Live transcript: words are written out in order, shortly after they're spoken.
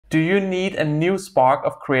Do you need a new spark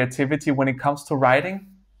of creativity when it comes to writing?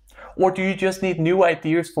 Or do you just need new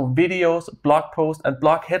ideas for videos, blog posts, and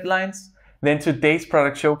blog headlines? Then today's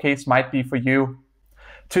product showcase might be for you.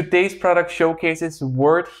 Today's product showcase is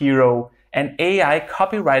WordHero, an AI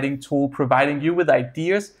copywriting tool providing you with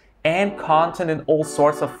ideas and content in all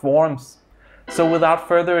sorts of forms. So without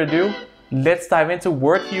further ado, let's dive into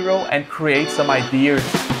WordHero and create some ideas.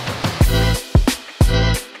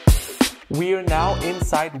 We are now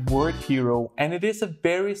inside WordHero, and it is a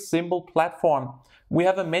very simple platform. We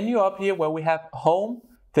have a menu up here where we have Home,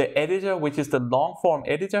 the editor, which is the long form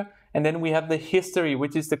editor, and then we have the history,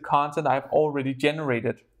 which is the content I've already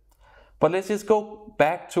generated. But let's just go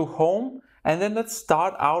back to Home, and then let's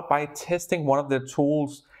start out by testing one of the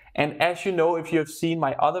tools. And as you know, if you have seen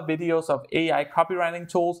my other videos of AI copywriting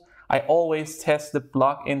tools, I always test the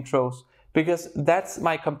blog intros, because that's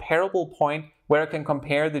my comparable point where I can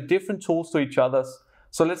compare the different tools to each other.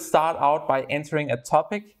 So let's start out by entering a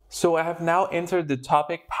topic. So I have now entered the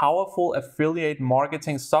topic Powerful Affiliate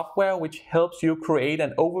Marketing Software, which helps you create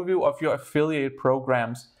an overview of your affiliate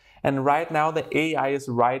programs. And right now the AI is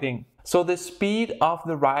writing. So the speed of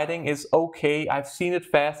the writing is okay. I've seen it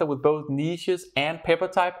faster with both niches and paper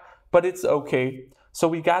type, but it's okay. So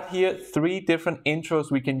we got here 3 different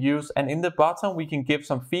intros we can use, and in the bottom we can give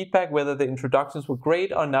some feedback whether the introductions were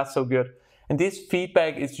great or not so good. And this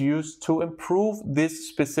feedback is used to improve this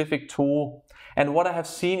specific tool. And what I have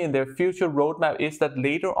seen in their future roadmap is that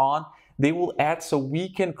later on they will add so we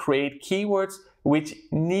can create keywords which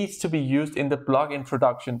needs to be used in the blog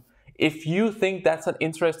introduction. If you think that's an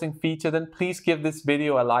interesting feature, then please give this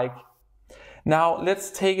video a like. Now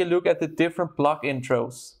let's take a look at the different blog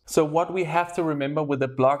intros. So what we have to remember with the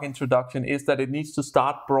blog introduction is that it needs to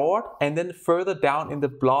start broad, and then further down in the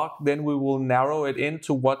blog, then we will narrow it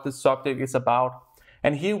into what the subject is about.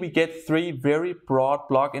 And here we get 3 very broad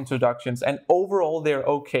blog introductions, and overall they're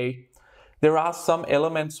okay. There are some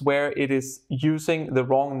elements where it is using the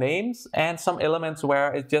wrong names and some elements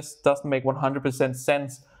where it just doesn't make 100%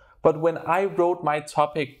 sense. But when I wrote my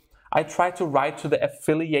topic, I tried to write to the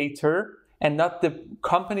affiliator and not the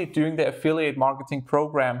company doing the affiliate marketing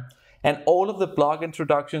program. And all of the blog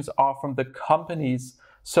introductions are from the companies.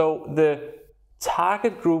 So the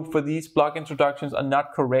target group for these blog introductions are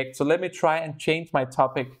not correct. So let me try and change my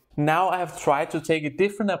topic. Now I have tried to take a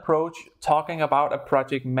different approach, talking about a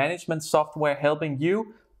project management software helping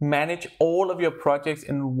you manage all of your projects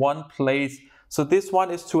in one place. So this one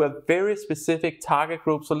is to a very specific target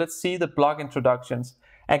group. So let's see the blog introductions.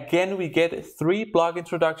 Again, we get 3 blog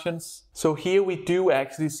introductions. So here we do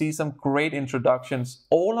actually see some great introductions.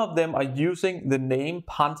 All of them are using the name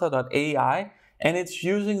Panther.ai, and it's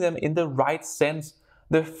using them in the right sense.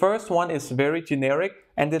 The first one is very generic,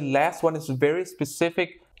 and the last one is very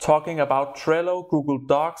specific, talking about Trello, Google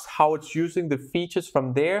Docs, how it's using the features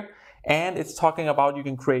from there. And it's talking about you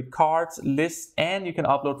can create cards, lists, and you can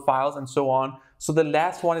upload files and so on. So the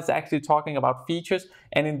last one is actually talking about features,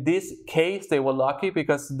 and in this case they were lucky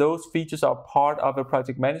because those features are part of a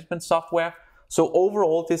project management software. So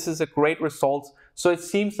overall this is a great result. So it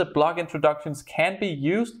seems the blog introductions can be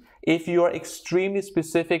used if you are extremely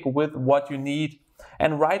specific with what you need.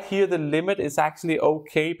 And right here the limit is actually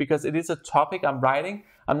okay because it is a topic I'm writing.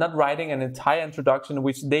 I'm not writing an entire introduction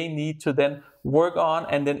which they need to then work on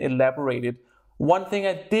and then elaborate it. One thing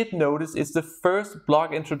I did notice is the first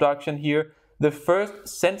blog introduction here. The first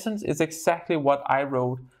sentence is exactly what I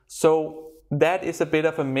wrote. So that is a bit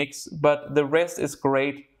of a mix, but the rest is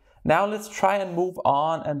great. Now let's try and move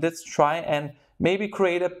on, and let's try and maybe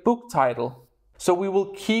create a book title. So we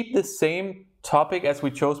will keep the same topic as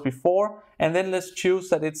we chose before, and then let's choose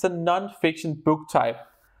that it's a non-fiction book type.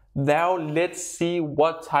 Now let's see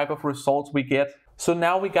what type of results we get. So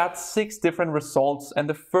now we got 6 different results, and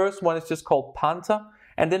the first one is just called Panther,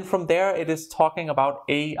 and then from there it is talking about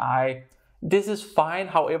AI. This is fine,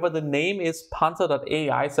 however the name is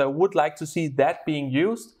Panther.ai, so I would like to see that being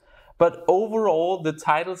used. But overall the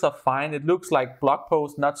titles are fine. It looks like blog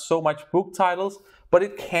posts, not so much book titles, but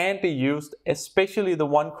it can be used, especially the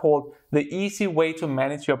one called The Easy Way to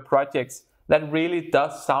Manage Your Projects. That really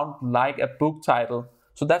does sound like a book title.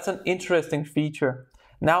 So that's an interesting feature.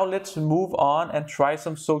 Now let's move on and try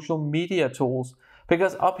some social media tools,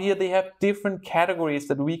 because up here they have different categories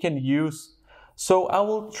that we can use. So I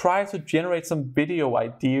will try to generate some video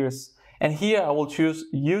ideas. And here I will choose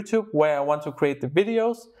YouTube, where I want to create the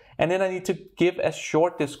videos. And then I need to give a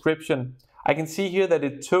short description. I can see here that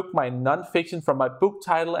it took my non-fiction from my book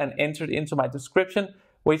title and entered into my description,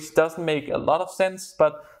 which doesn't make a lot of sense,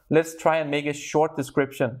 but let's try and make a short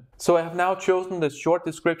description. So I have now chosen the short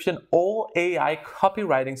description, all AI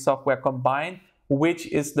copywriting software combined which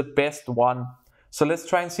is the best one. So let's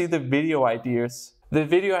try and see the video ideas. The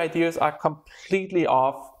video ideas are completely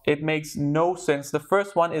off. It makes no sense. The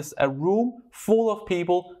first one is a room full of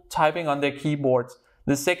people typing on their keyboards.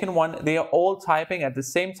 The second one, they are all typing at the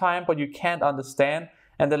same time, but you can't understand.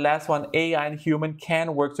 And the last one, AI and human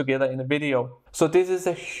can work together in a video. So this is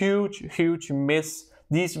a huge miss.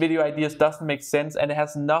 These video ideas doesn't make sense, and it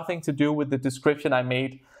has nothing to do with the description I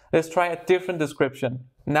made. Let's try a different description.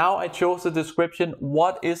 Now I chose the description,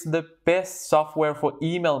 what is the best software for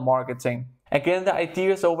email marketing? Again, the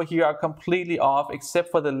ideas over here are completely off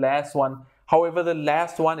except for the last one. However, the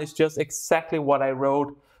last one is just exactly what I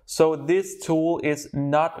wrote. So this tool is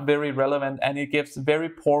not very relevant and it gives very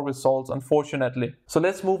poor results, unfortunately. So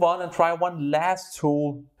let's move on and try one last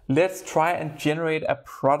tool. Let's try and generate a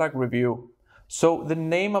product review. So the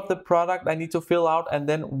name of the product I need to fill out, and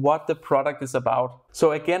then what the product is about.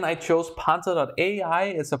 So again, I chose Panther.ai.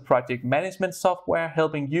 It's a project management software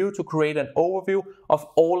helping you to create an overview of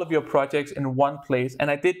all of your projects in one place. And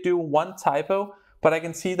I did do one typo, but I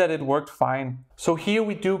can see that it worked fine. So here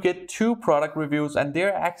we do get 2 product reviews, and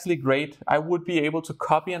they're actually great. I would be able to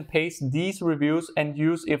copy and paste these reviews and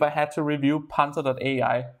use if I had to review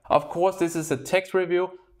Panther.ai. Of course, this is a text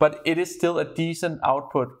review, but it is still a decent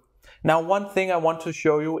output. Now, one thing I want to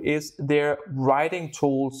show you is their writing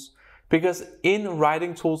tools, because in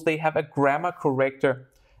writing tools, they have a grammar corrector.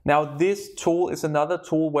 Now, this tool is another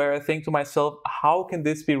tool where I think to myself, how can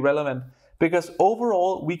this be relevant? Because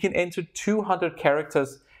overall, we can enter 200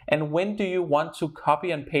 characters. And when do you want to copy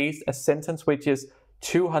and paste a sentence which is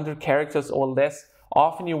 200 characters or less?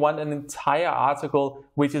 Often you want an entire article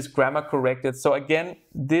which is grammar corrected. So again,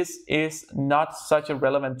 this is not such a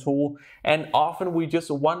relevant tool. And often we just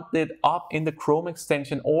want it up in the Chrome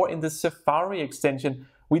extension or in the Safari extension.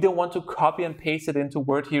 We don't want to copy and paste it into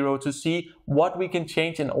WordHero to see what we can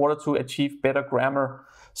change in order to achieve better grammar.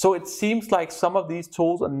 So it seems like some of these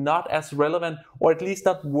tools are not as relevant, or at least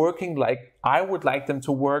not working like I would like them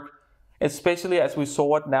to work, especially as we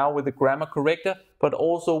saw it now with the grammar corrector, but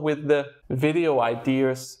also with the video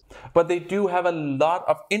ideas. But they do have a lot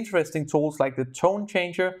of interesting tools like the tone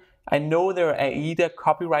changer. I know their AIDA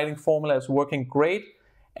copywriting formula is working great.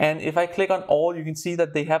 And if I click on all, you can see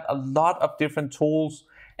that they have a lot of different tools.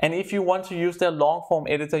 And if you want to use their long form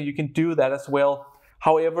editor, you can do that as well.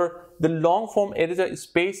 However, the long form editor is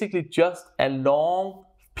basically just a long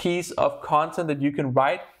piece of content that you can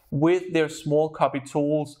write with their small copy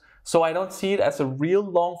tools. So I don't see it as a real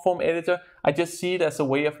long form editor. I just see it as a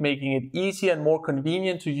way of making it easier and more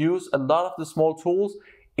convenient to use a lot of the small tools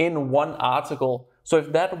in one article. So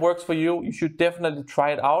if that works for you, you should definitely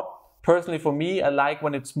try it out. Personally, for me, I like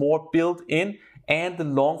when it's more built in, and the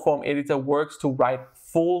long form editor works to write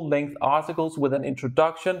full length articles with an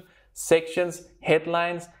introduction, sections,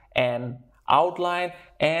 headlines, an outline,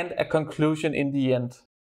 and a conclusion in the end.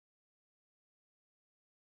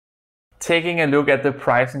 Taking a look at the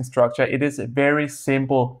pricing structure, it is very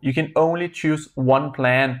simple. You can only choose one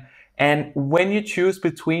plan. And when you choose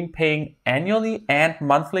between paying annually and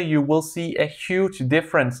monthly, you will see a huge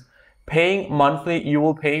difference. Paying monthly, you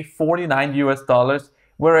will pay $49,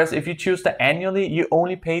 whereas if you choose the annually, you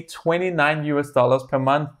only pay $29 per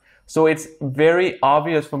month. So it's very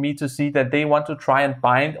obvious for me to see that they want to try and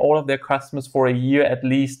bind all of their customers for a year at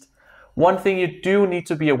least. One thing you do need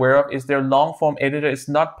to be aware of is their long form editor is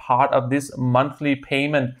not part of this monthly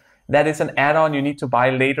payment. That is an add-on you need to buy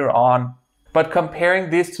later on. But comparing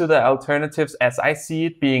this to the alternatives as I see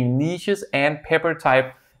it being Niches and Pepper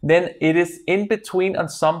Type, then it is in between on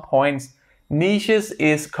some points. Niches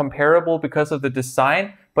is comparable because of the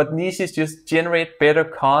design, but Niches just generate better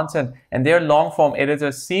content, and their long form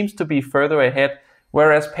editor seems to be further ahead.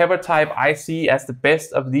 Whereas Pepper Type I see as the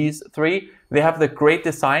best of these three. They have the great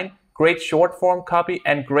design, great short form copy,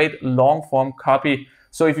 and great long form copy.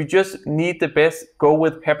 So if you just need the best, go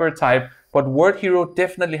with Pepper Type. But WordHero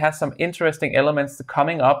definitely has some interesting elements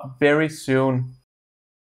coming up very soon.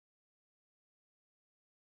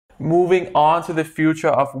 Moving on to the future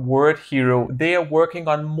of WordHero, they are working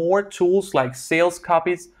on more tools like sales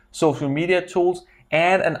copies, social media tools,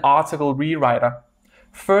 and an article rewriter.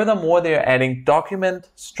 Furthermore, they are adding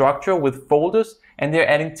document structure with folders, and they're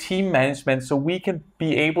adding team management so we can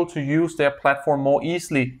be able to use their platform more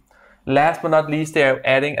easily. Last but not least, they are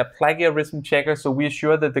adding a plagiarism checker so we are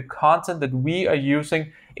sure that the content that we are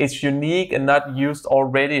using is unique and not used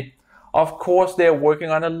already. Of course, they are working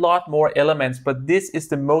on a lot more elements, but this is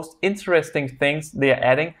the most interesting things they are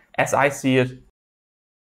adding as I see it.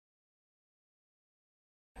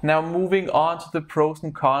 Now moving on to the pros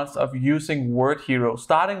and cons of using WordHero,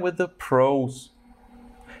 starting with the pros.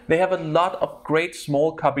 They have a lot of great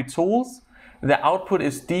small copy tools. the output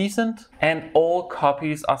is decent, and all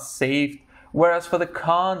copies are saved. Whereas for the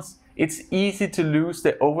cons, it's easy to lose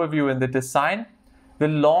the overview and the design. The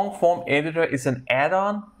long form editor is an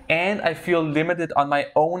add-on, and I feel limited on my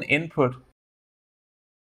own input.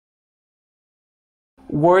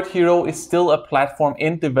 WordHero is still a platform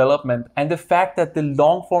in development, and the fact that the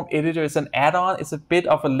long form editor is an add-on is a bit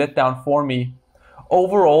of a letdown for me.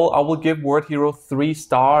 Overall, I will give WordHero 3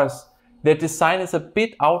 stars. Their design is a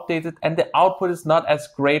bit outdated and the output is not as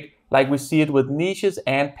great like we see it with niches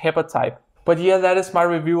and pepper type. But yeah, that is my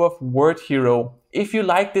review of WordHero. If you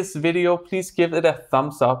like this video, please give it a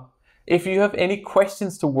thumbs up. If you have any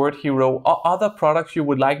questions to WordHero or other products you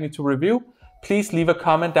would like me to review, please leave a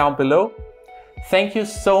comment down below. Thank you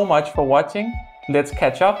so much for watching. Let's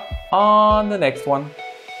catch up on the next one.